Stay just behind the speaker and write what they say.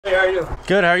Hey, how are you?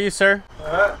 Good, how are you, sir?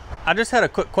 Alright. I just had a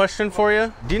quick question for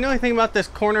you. Do you know anything about this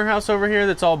corner house over here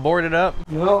that's all boarded up?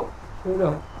 No, we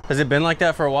don't. Has it been like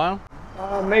that for a while?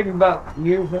 Maybe about a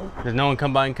year or so. Does no one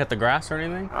come by and cut the grass or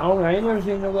anything? I don't know, I ain't never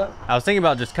seen nobody. I was thinking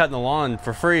about just cutting the lawn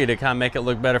for free to kind of make it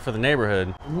look better for the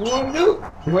neighborhood. You want to do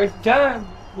it? Waste time.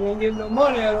 You ain't getting no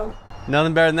money out of it.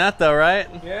 Nothing better than that though, right?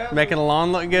 Yeah. Making the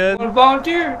lawn look good. Want to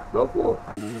volunteer? Go for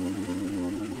it.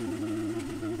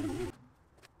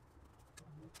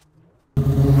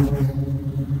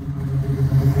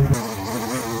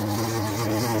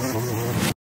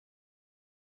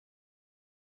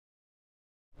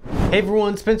 Hey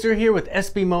everyone, Spencer here with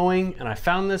SB Mowing, and I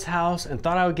found this house and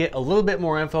thought I would get a little bit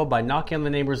more info by knocking on the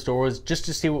neighbors' doors just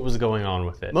to see what was going on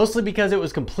with it. Mostly because it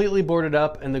was completely boarded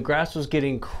up and the grass was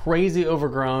getting crazy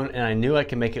overgrown and I knew I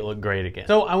could make it look great again.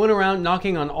 So I went around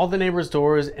knocking on all the neighbors'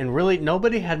 doors and really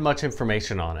nobody had much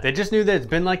information on it. They just knew that it's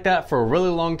been like that for a really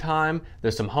long time.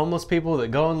 There's some homeless people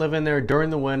that go and live in there during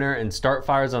the winter and start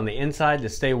fires on the inside to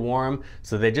stay warm,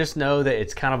 so they just know that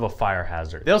it's kind of a fire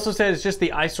hazard. They also said it's just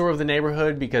the eyesore of the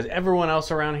neighborhood because everyone else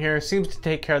around here seems to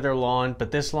take care of their lawn, but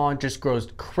this lawn just grows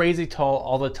crazy tall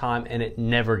all the time and it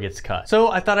never gets cut. So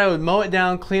I thought I would mow it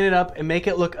down, clean it up, and make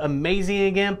it look amazing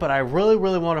again, but I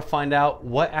really want to find out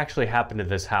what actually happened to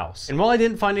this house. And while I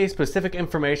didn't find any specific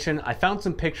information, I found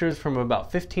some pictures from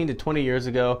about 15 to 20 years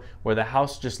ago where the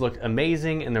house just looked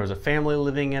amazing and there was a family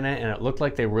living in it and it looked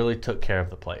like they really took care of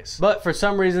the place. But for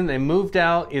some reason they moved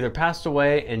out, either passed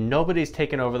away, and nobody's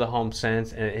taken over the home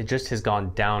since, and it just has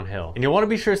gone downhill. And you'll want to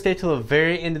be sure to stay till the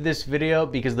very end of this video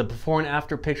because the before and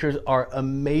after pictures are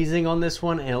amazing on this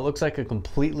one and it looks like a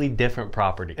completely different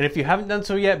property. And if you haven't done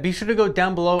so yet, be sure to go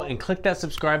down below and click that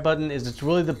subscribe button, as it's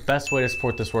really the best way to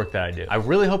support this work that I do. I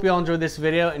really hope you all enjoyed this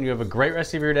video and you have a great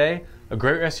rest of your day, a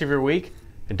great rest of your week,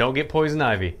 and don't get poison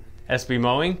ivy. SB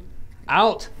Mowing,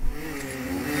 out!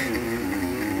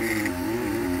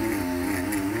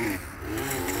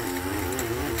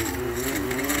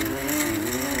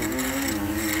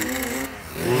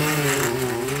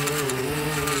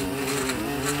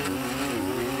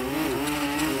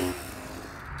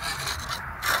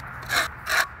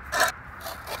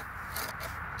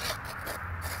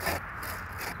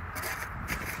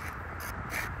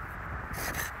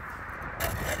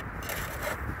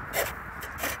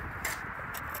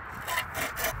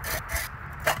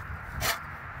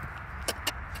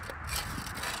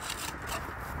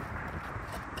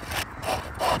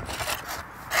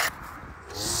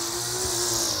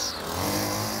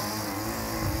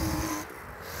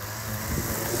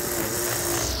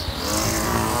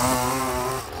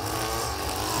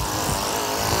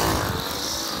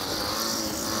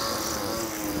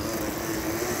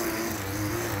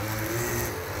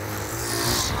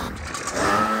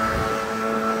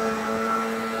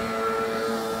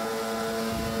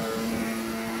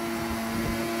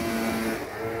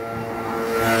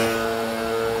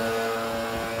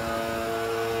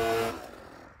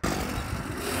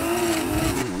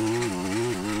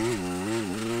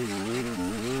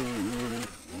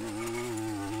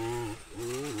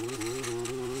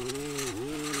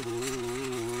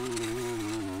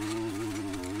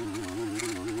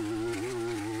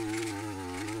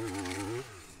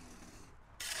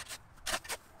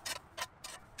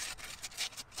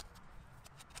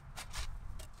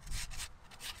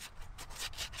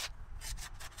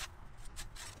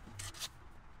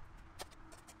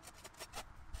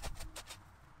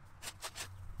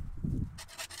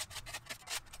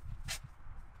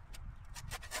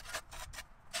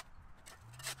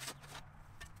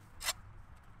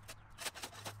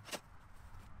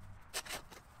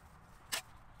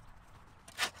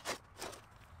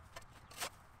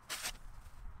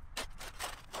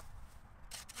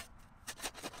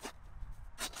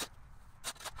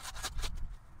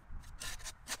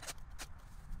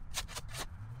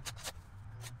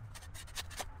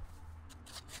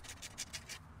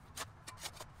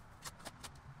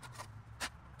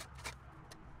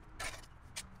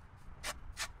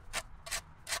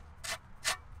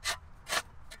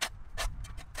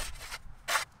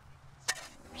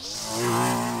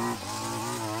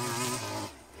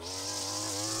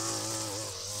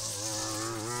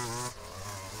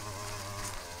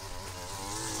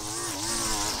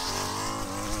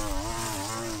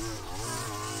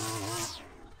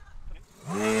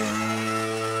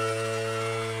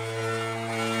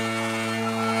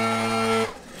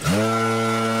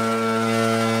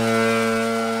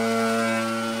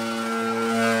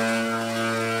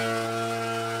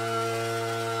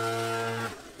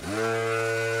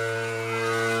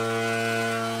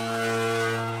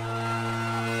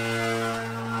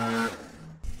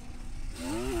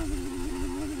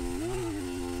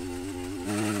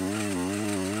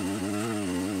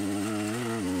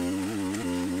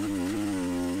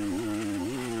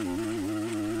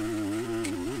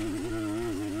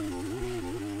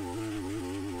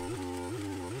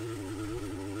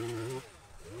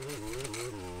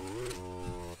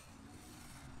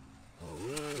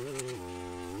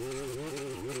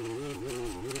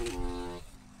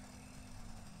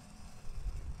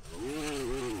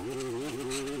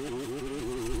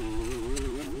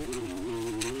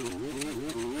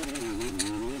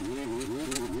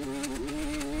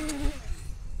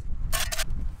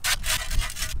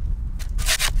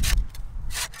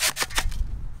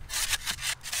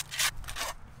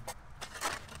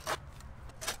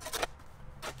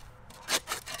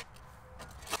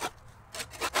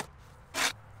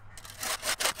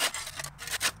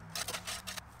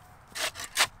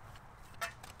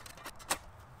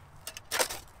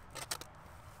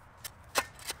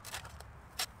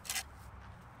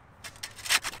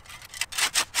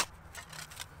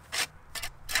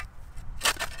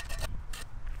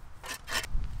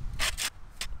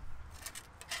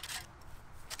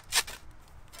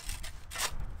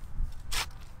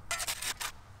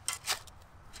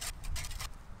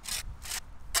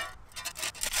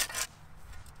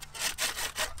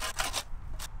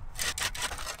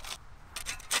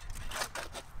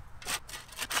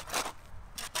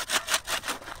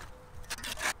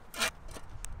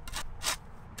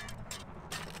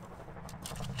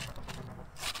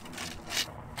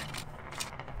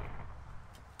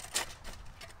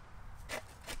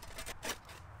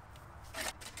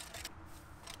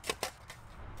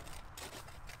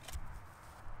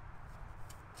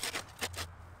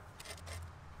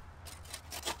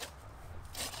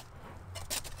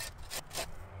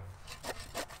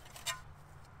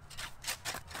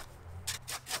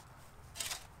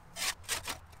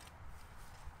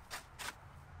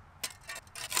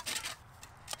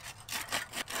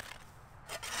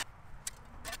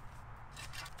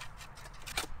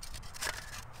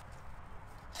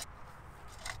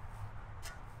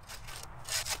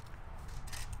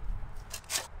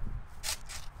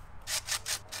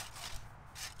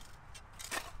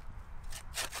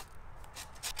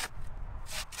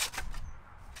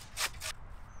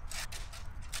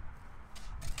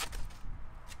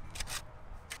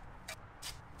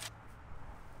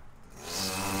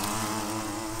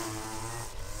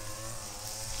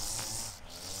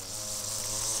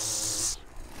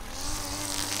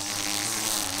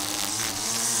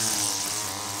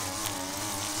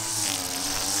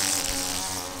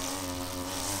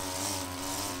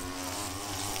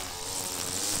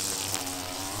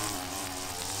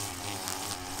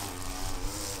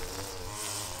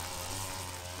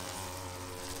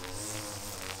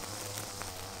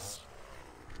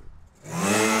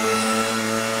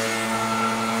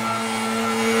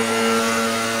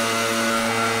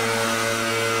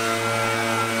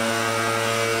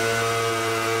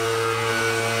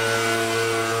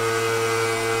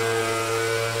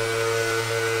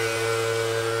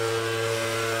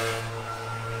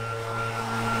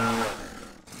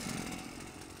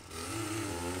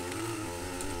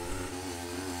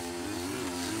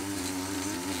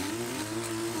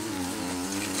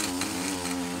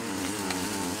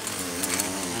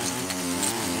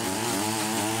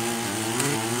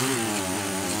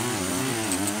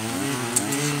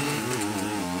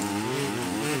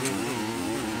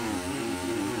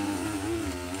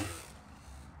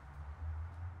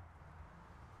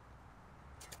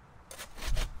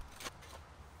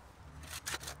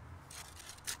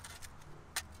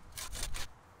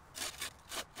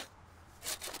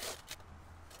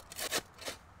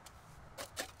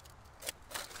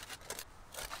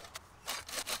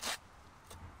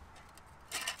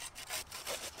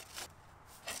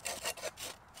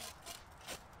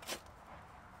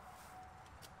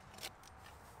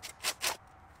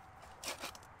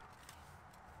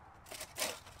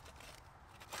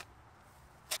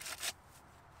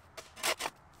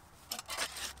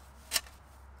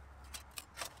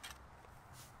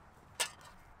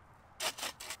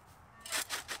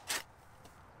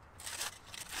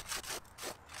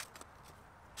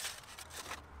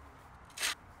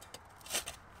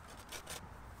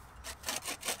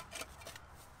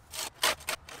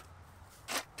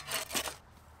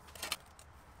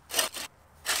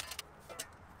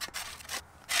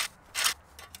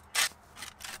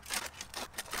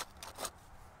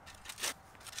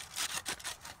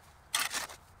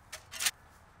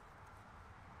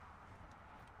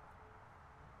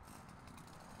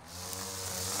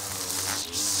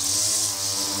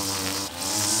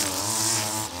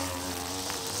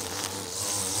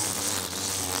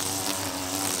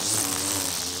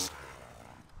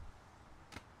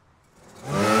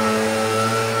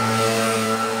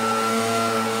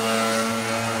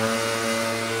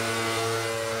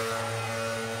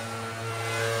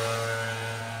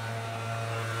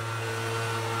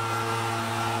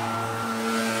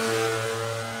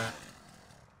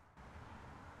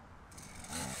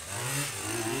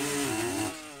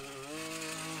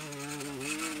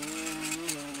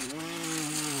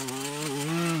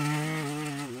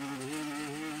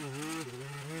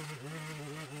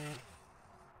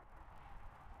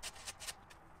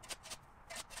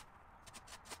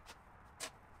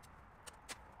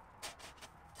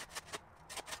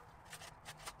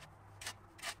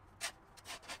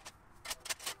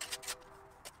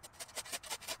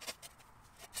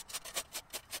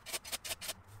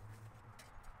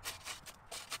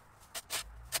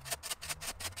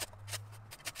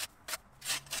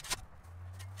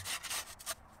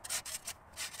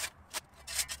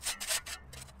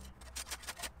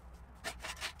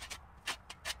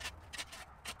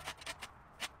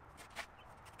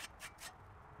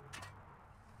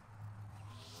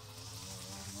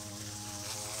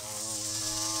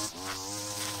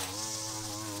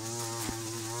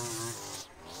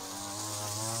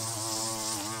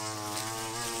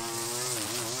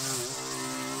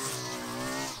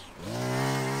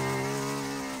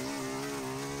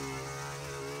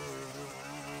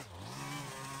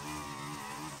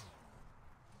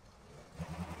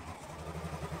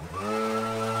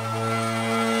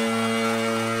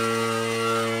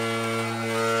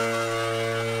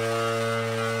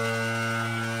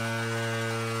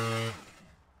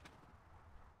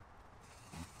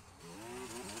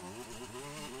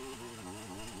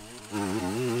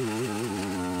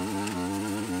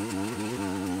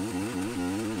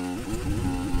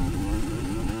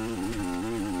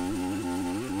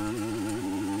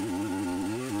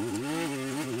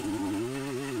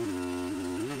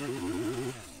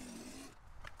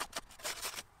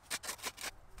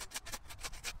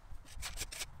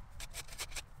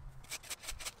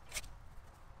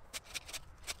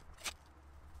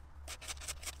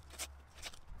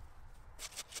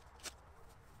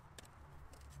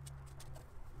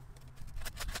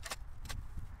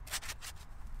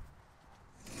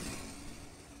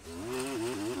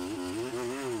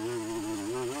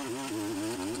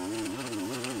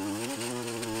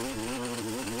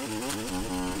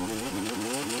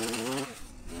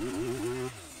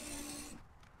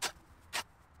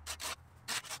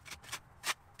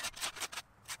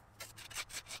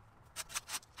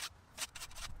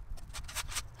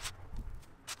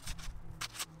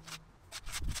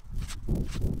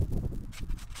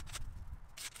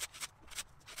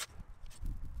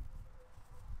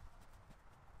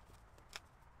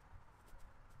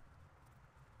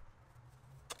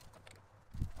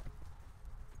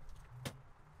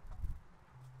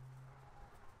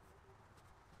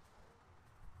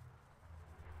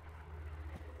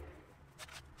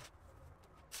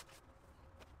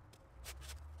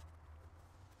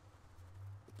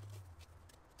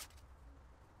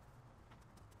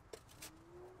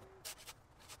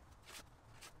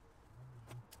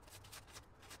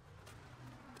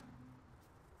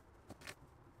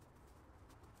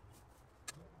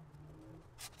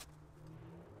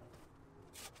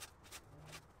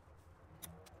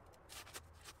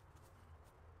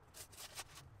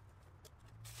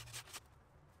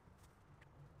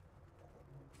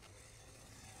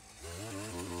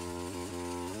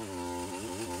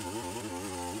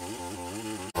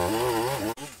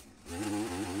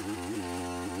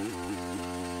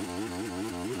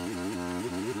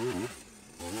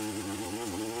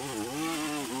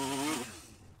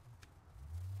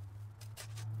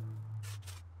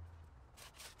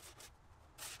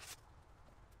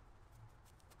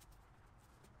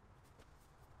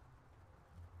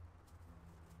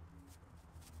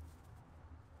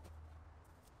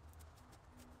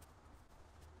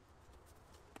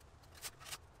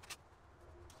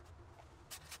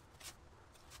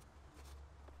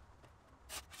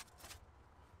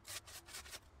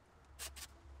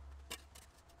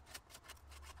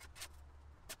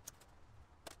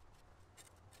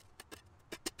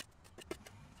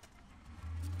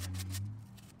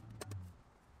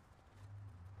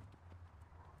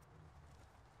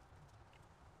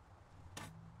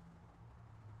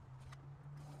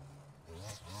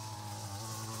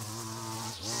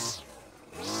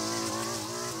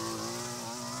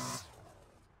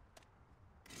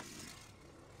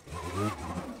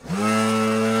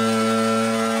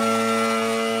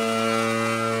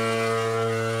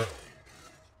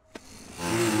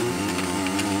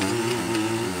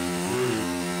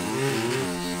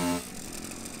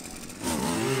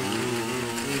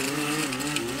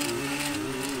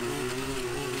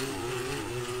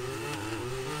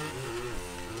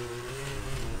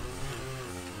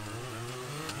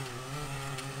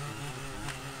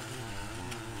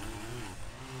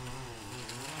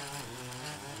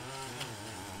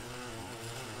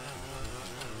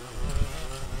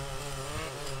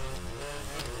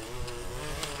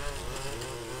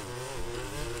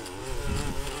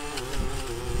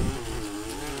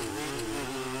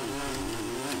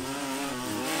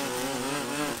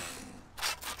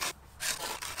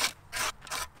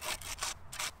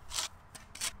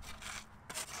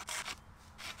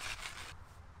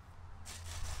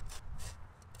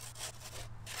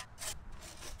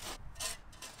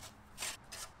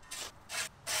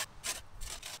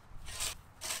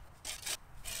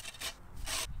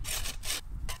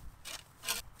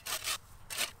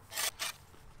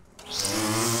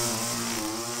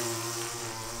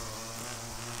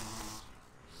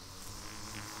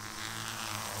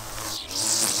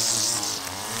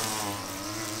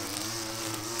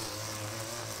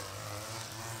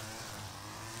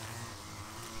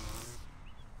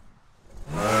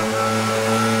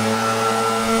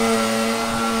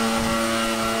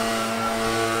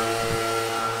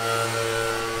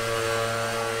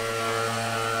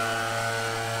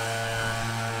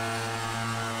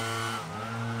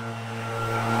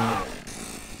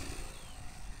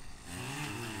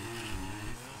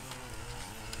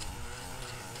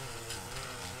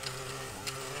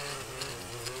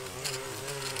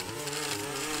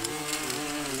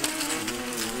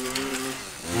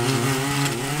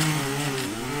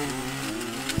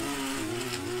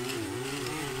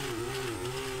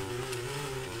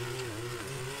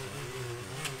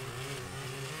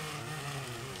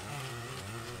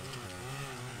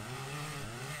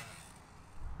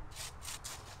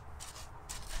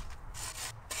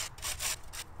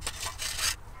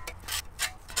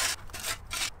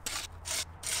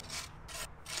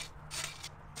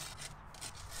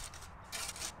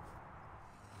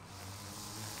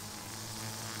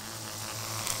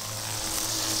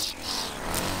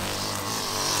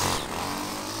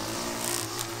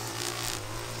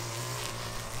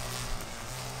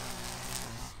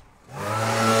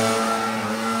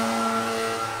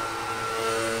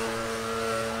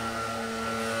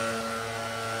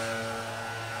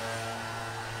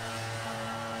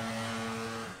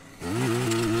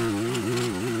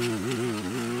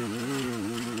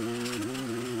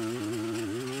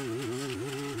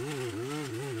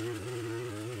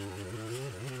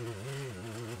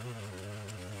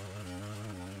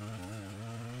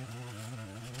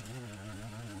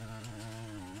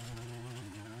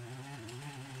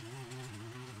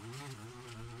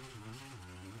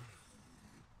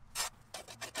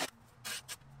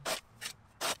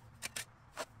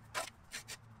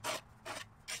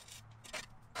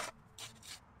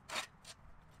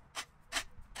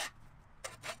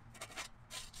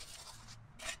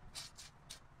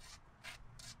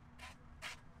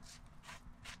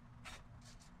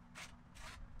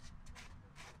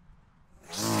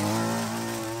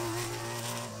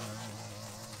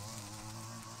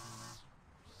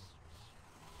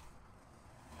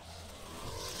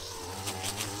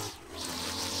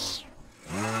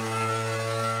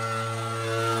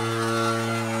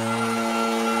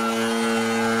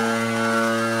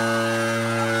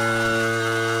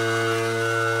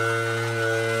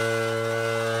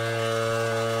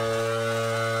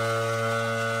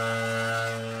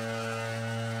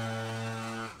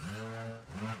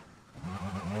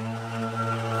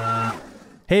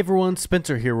 Hey everyone,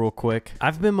 Spencer here real quick.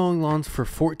 I've been mowing lawns for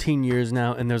 14 years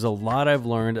now, and there's a lot I've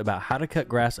learned about how to cut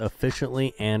grass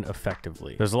efficiently and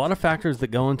effectively. There's a lot of factors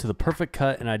that go into the perfect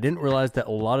cut, and I didn't realize that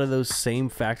a lot of those same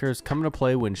factors come into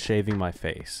play when shaving my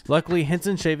face. Luckily,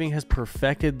 Henson Shaving has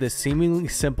perfected this seemingly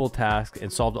simple task and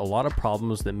solved a lot of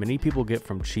problems that many people get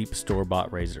from cheap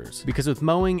store-bought razors. Because with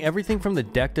mowing, everything from the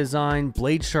deck design,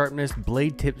 blade sharpness,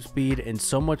 blade tip speed, and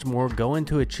so much more go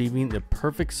into achieving the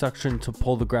perfect suction to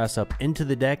pull the grass up into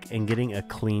the deck and getting a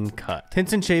clean cut.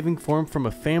 Henson Shaving formed from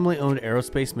a family-owned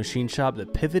aerospace machine shop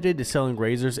that pivoted to selling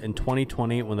razors in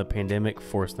 2020 when the pandemic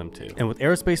forced them to. And with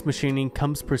aerospace machining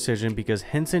comes precision, because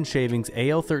Henson Shaving's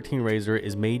AL13 razor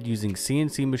is made using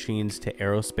CNC machines to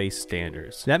aerospace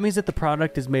standards. That means that the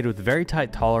product is made with very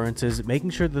tight tolerances, making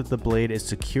sure that the blade is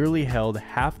securely held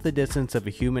half the distance of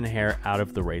a human hair out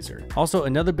of the razor. Also,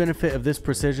 another benefit of this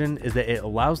precision is that it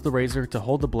allows the razor to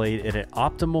hold the blade at an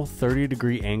optimal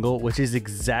 30-degree angle, which is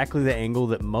exactly the angle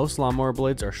that most lawnmower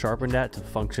blades are sharpened at to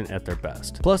function at their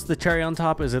best. Plus, the cherry on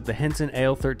top is that the Henson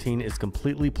AL13 is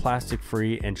completely plastic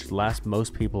free and should last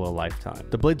most people a lifetime.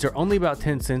 The blades are only about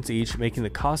 10 cents each, making the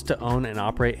cost to own and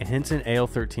operate a Henson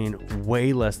AL13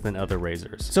 way less than other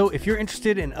razors. So if you're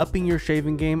interested in upping your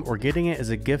shaving game or getting it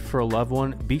as a gift for a loved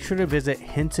one, be sure to visit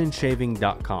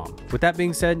hensonshaving.com. With that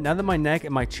being said, now that my neck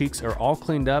and my cheeks are all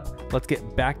cleaned up, let's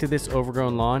get back to this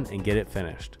overgrown lawn and get it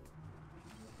finished.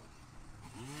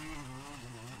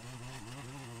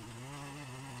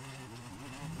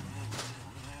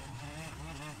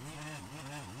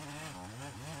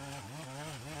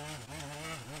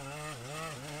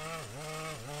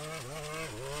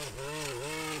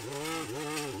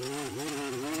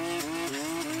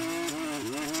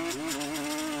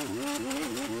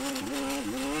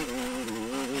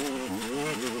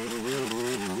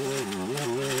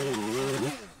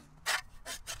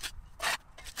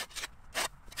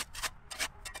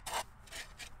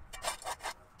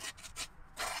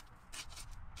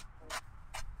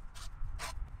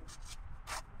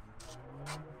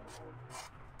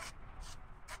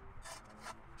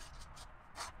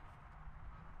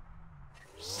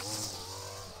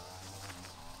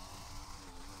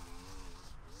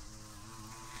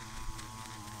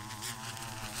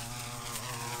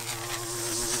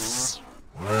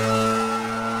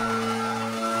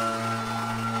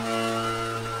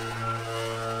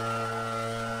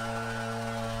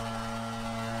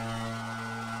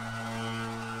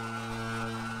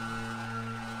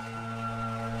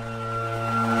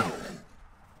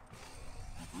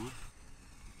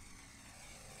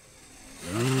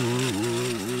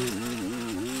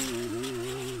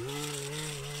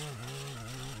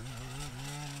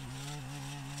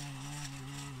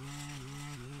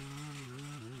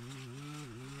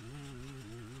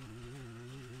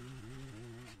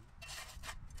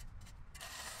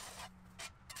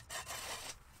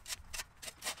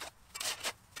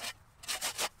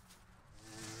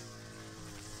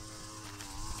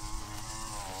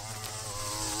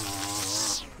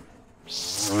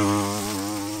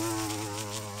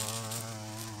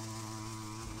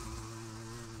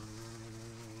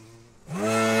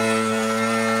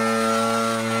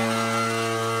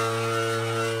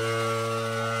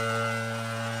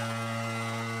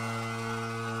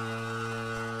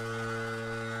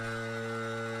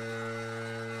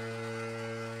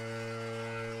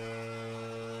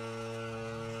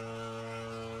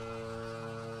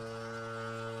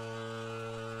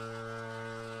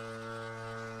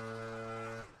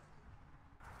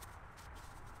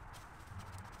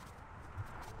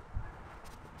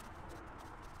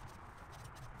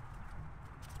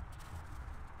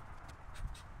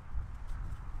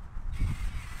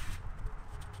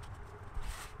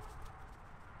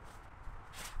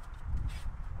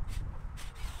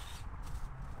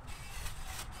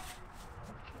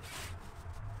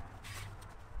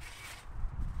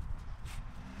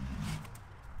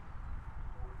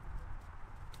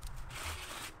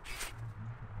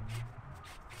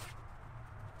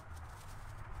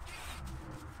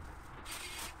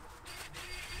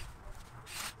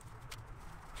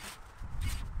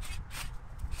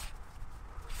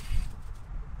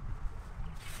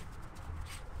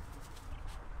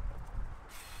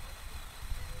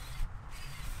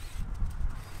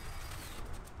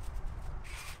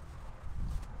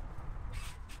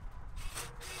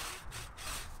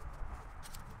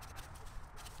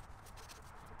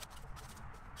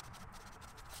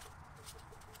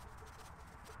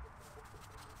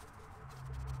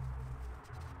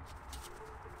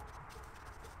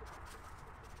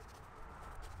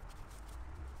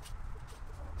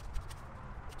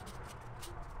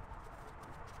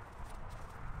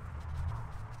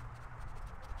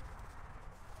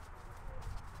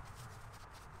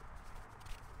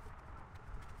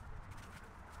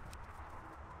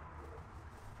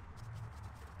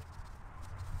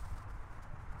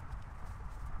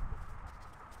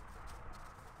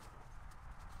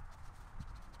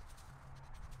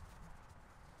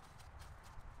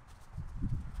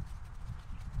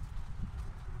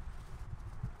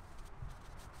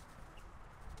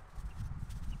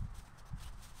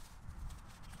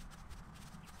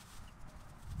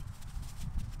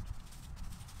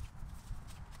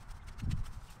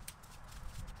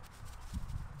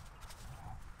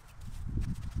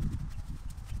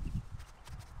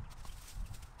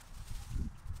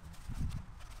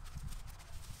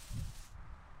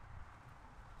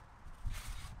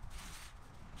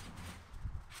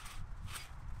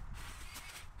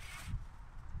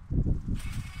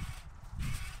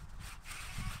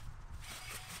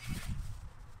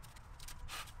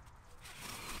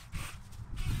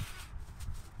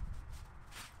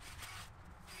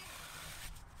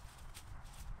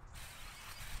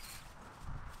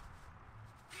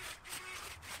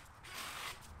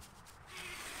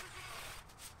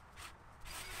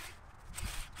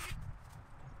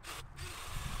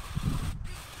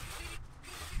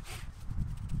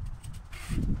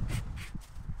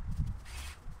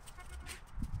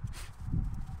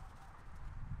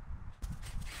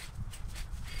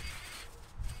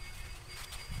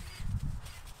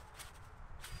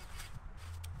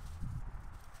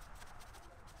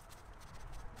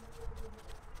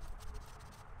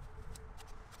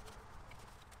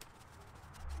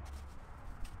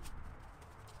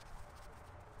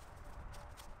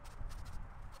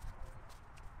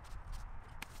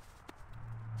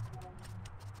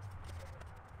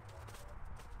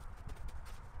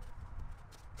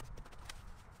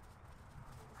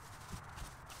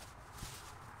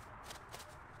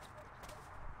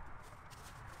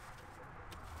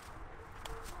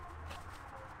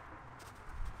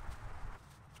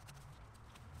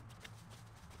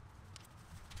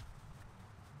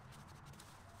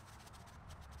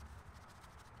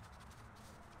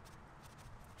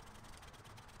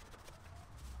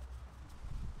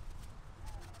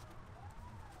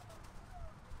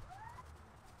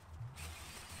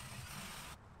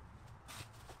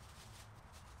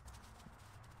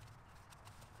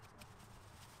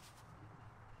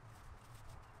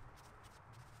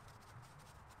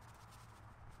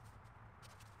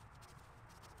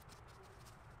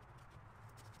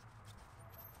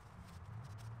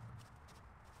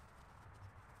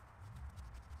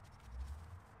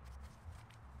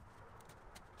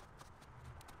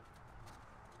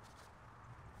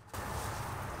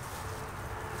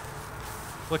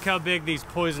 Look how big these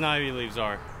poison ivy leaves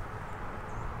are.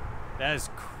 That is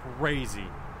crazy.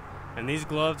 And these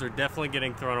gloves are definitely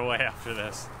getting thrown away after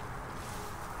this.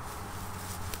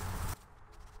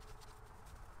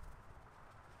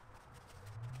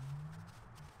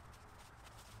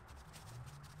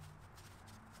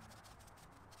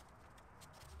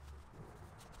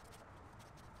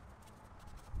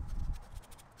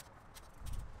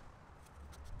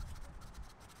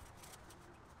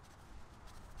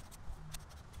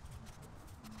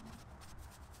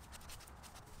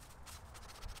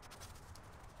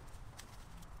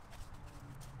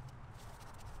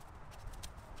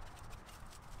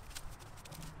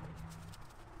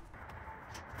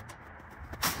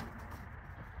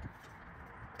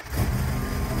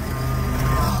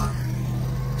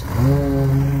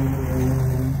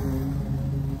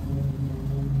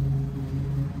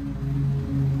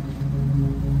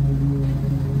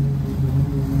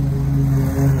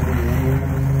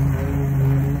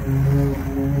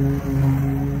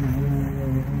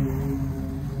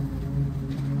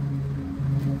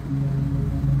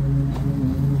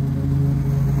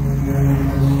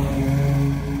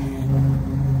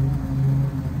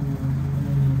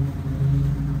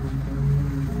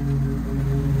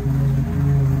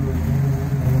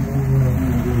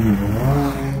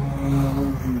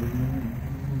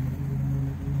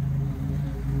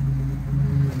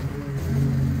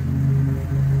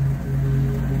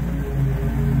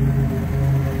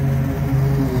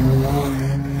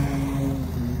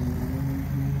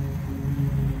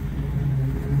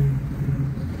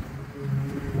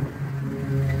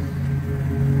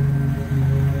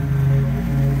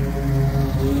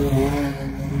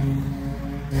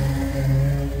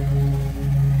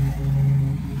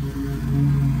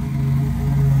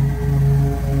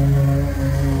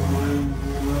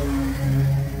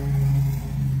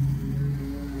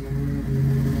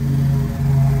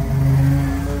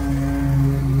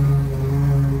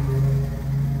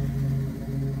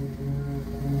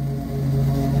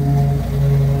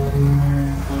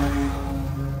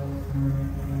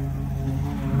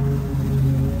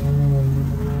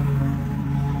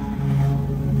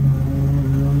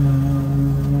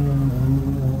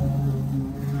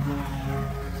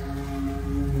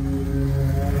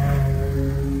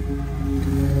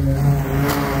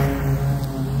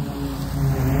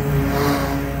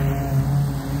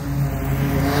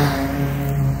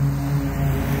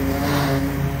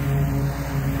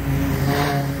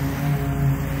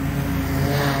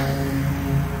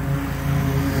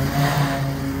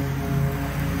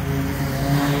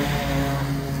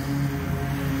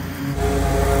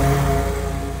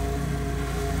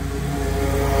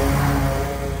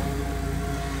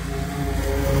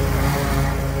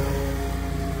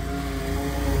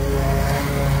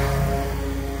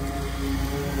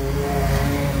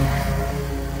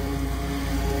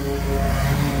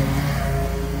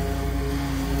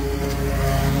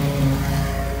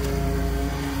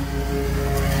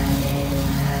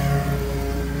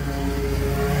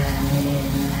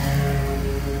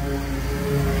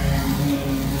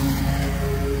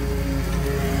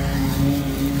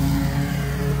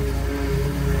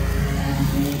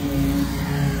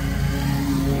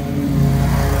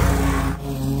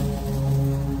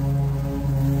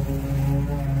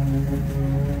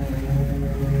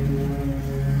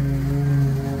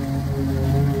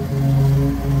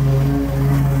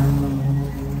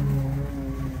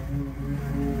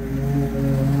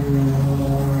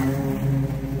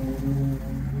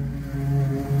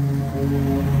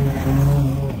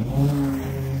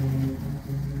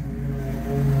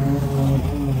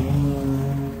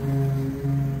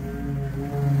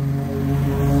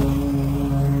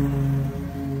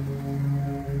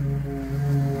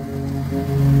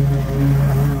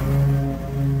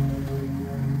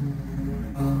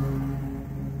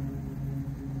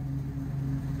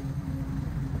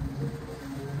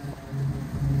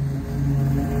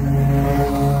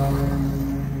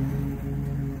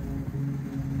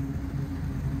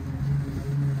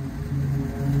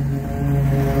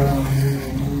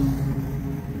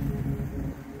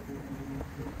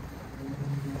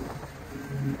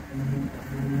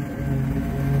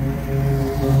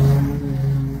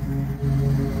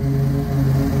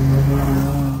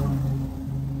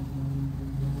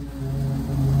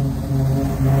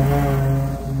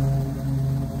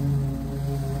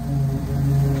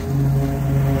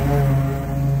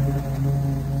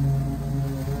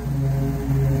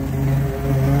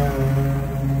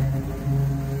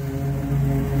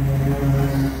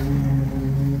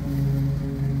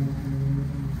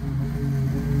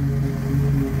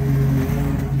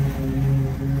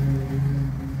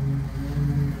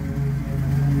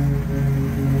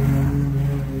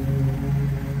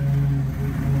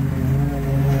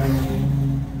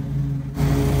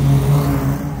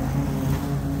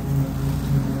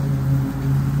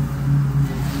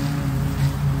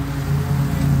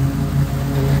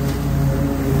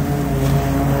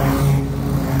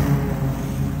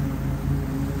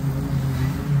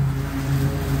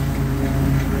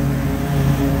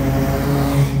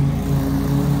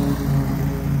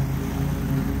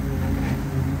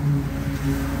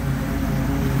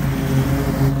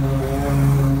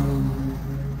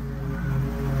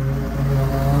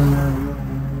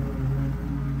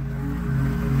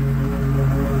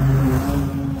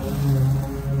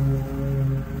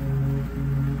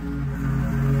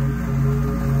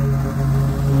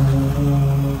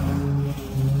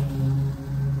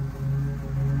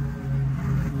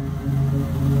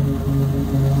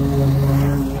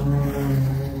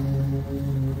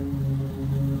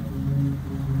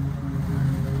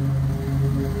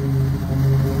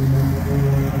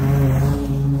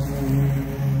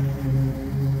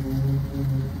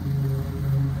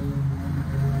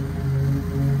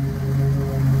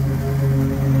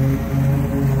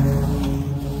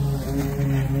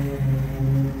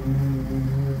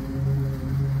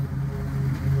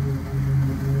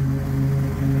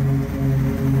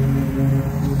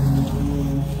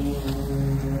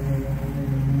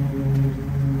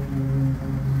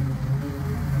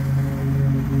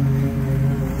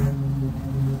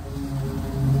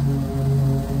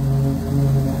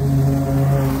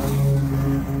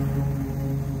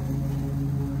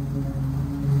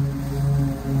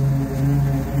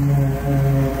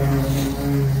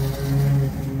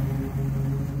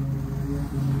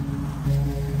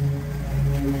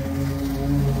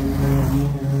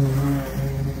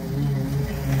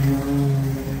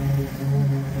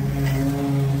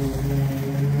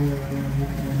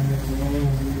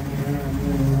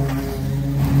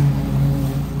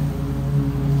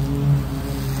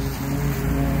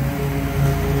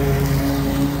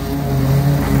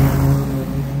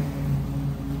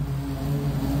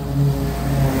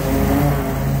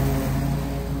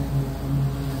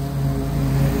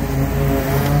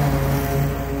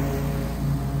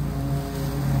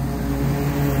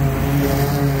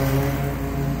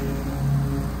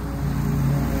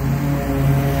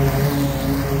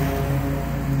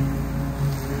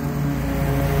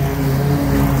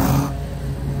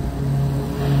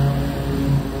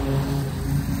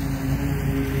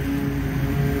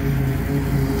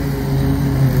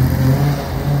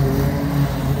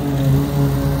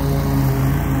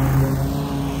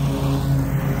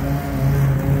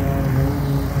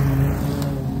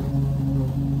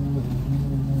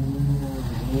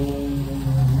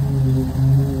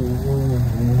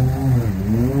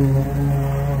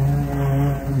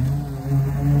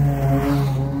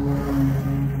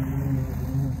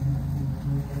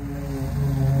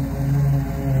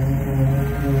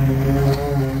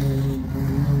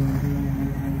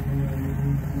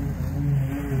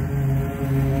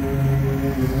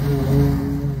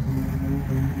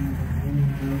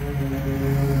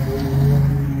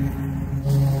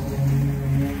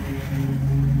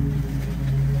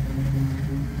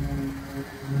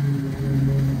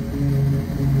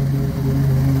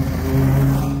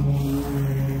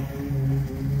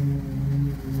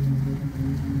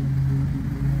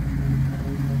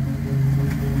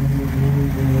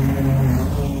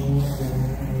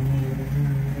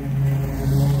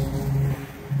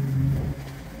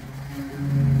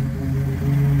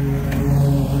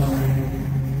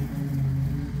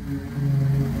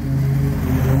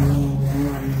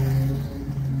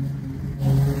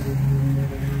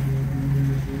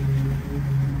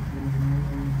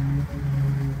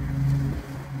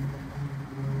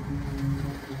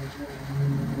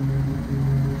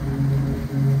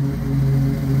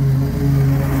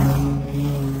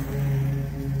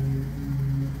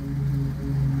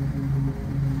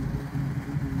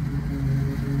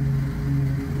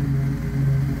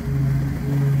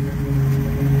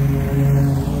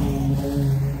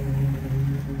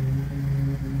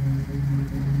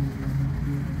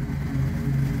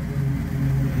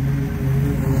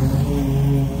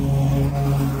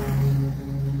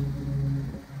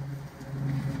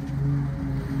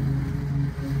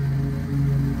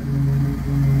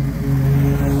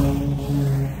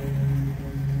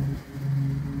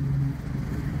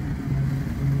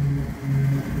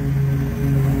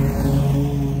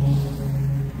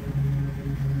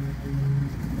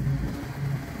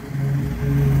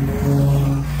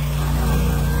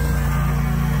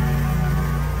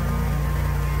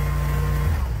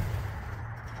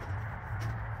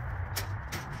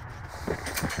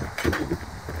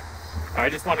 I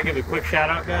just want to give a quick shout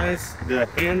out, guys. The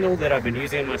handle that I've been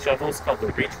using in my shovel is called the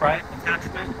Reach Right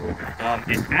attachment.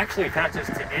 It actually attaches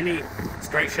to any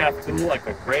straight shaft tool like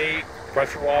a rake,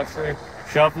 pressure washer,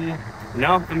 shovel.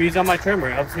 No, I'm using on my trimmer.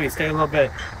 It helps me stay a little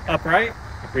bit upright,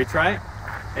 reach right,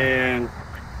 and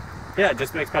yeah, it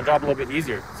just makes my job a little bit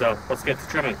easier. So let's get to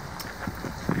trimming.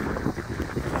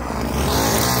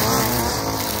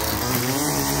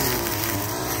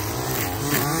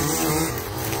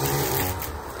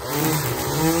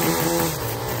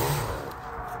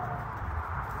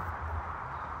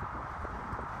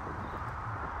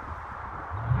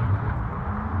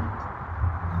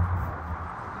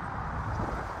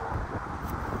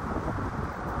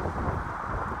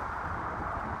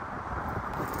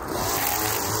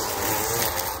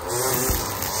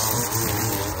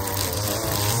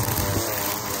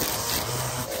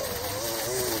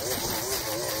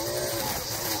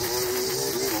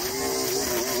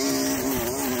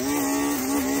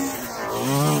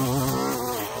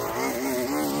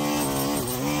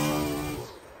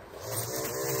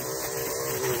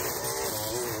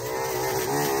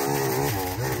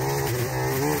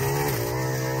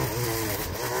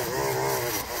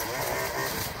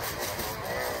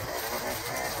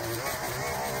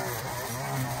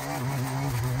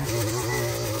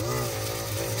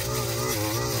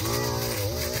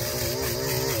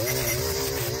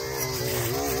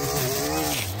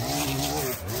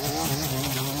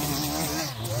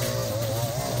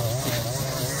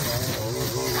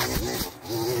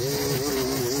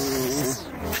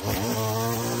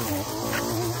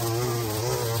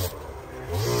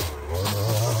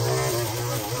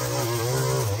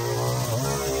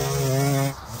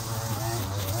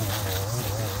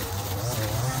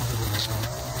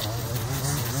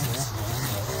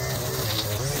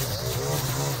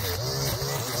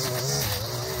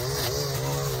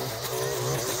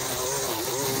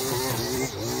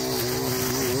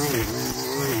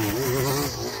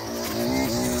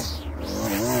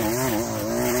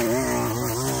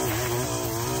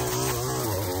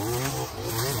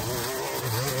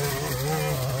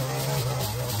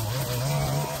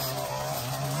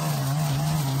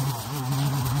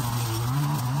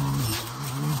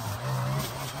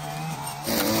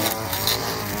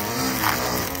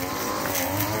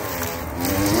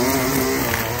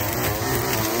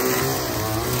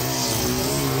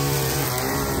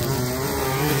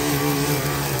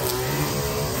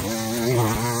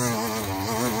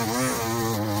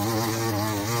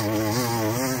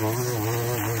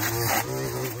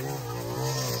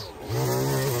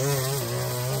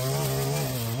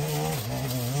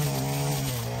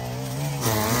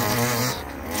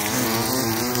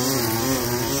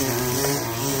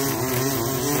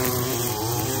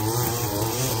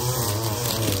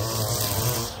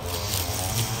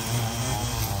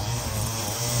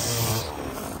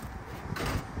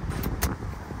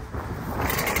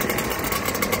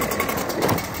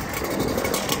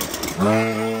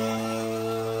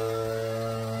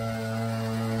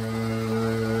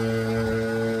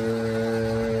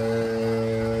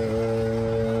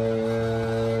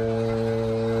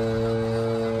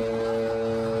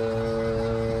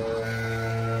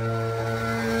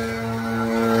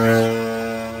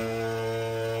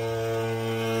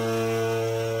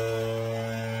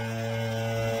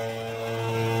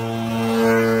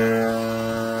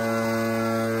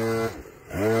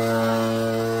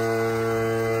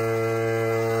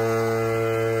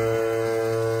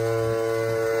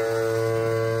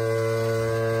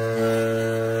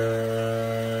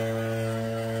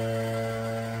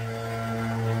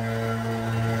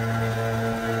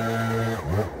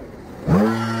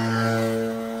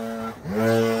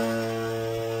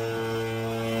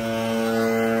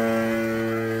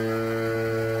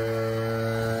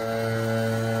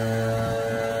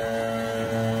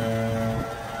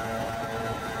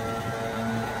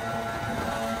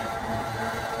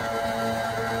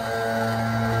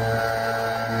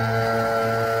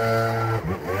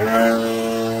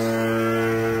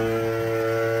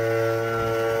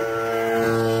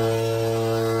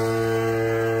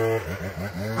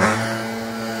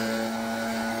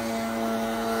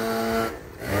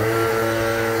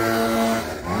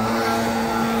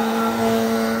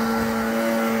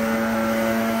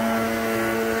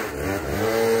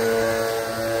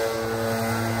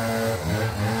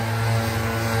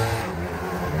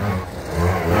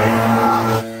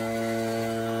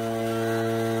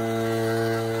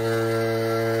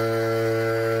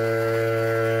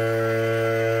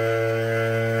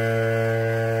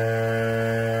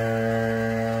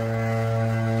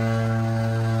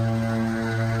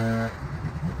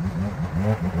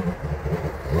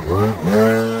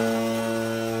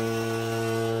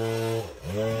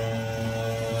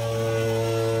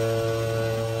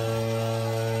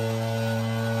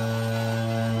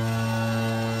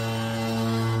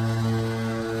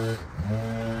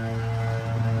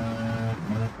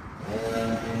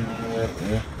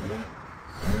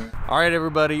 All right,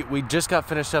 everybody, we just got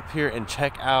finished up here, and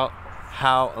check out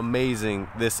how amazing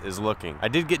this is looking. I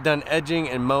did get done edging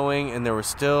and mowing, and there was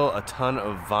still a ton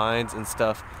of vines and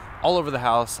stuff all over the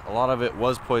house. A lot of it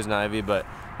was poison ivy, but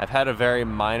I've had a very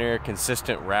minor,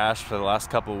 consistent rash for the last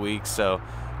couple weeks, so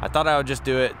I thought I would just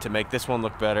do it to make this one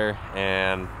look better,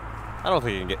 and I don't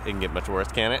think it can get much worse,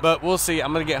 can it? But we'll see.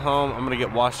 I'm gonna get home, I'm gonna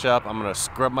get washed up, I'm gonna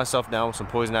scrub myself down with some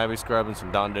poison ivy scrub and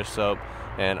some Dawn dish soap,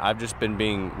 and I've just been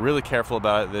being really careful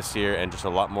about it this year and just a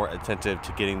lot more attentive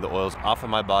to getting the oils off of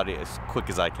my body as quick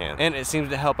as I can. And it seems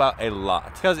to help out a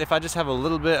lot, because if I just have a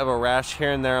little bit of a rash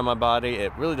here and there on my body,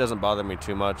 it really doesn't bother me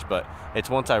too much, but it's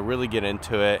once I really get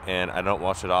into it and I don't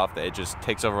wash it off that it just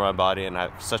takes over my body, and I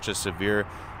have such a severe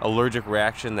allergic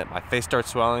reaction that my face starts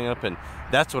swelling up, and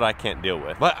that's what I can't deal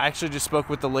with. But I actually just spoke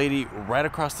with the lady right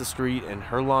across the street, and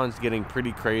her lawn's getting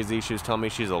pretty crazy. She was telling me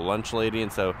she's a lunch lady,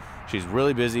 and so she's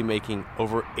really busy making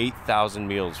over 8,000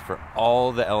 meals for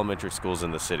all the elementary schools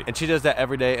in the city. And she does that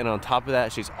every day, and on top of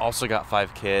that, she's also got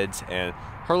 5 kids, and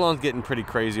her lawn's getting pretty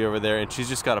crazy over there, and she's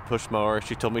just got a push mower.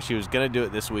 She told me she was gonna do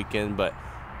it this weekend, but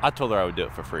I told her I would do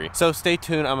it for free. So stay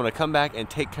tuned. I'm gonna come back and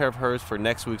take care of hers for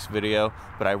next week's video,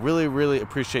 but I really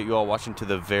appreciate you all watching to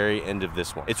the very end of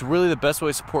this one. It's really the best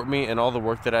way to support me and all the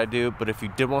work that I do, but if you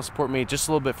did want to support me just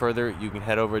a little bit further, you can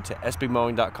head over to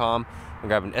sbmowing.com and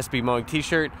grab an SB Mowing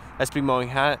t-shirt, SB Mowing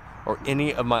hat, or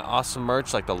any of my awesome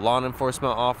merch like the Lawn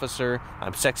Enforcement Officer,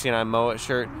 I'm Sexy and I Mow It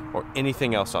shirt, or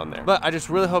anything else on there. But I just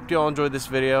really hope you all enjoyed this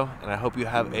video, and I hope you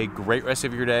have a great rest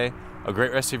of your day, a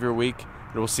great rest of your week,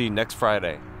 and we'll see you next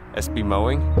Friday. SB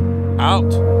Mowing,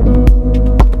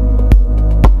 out.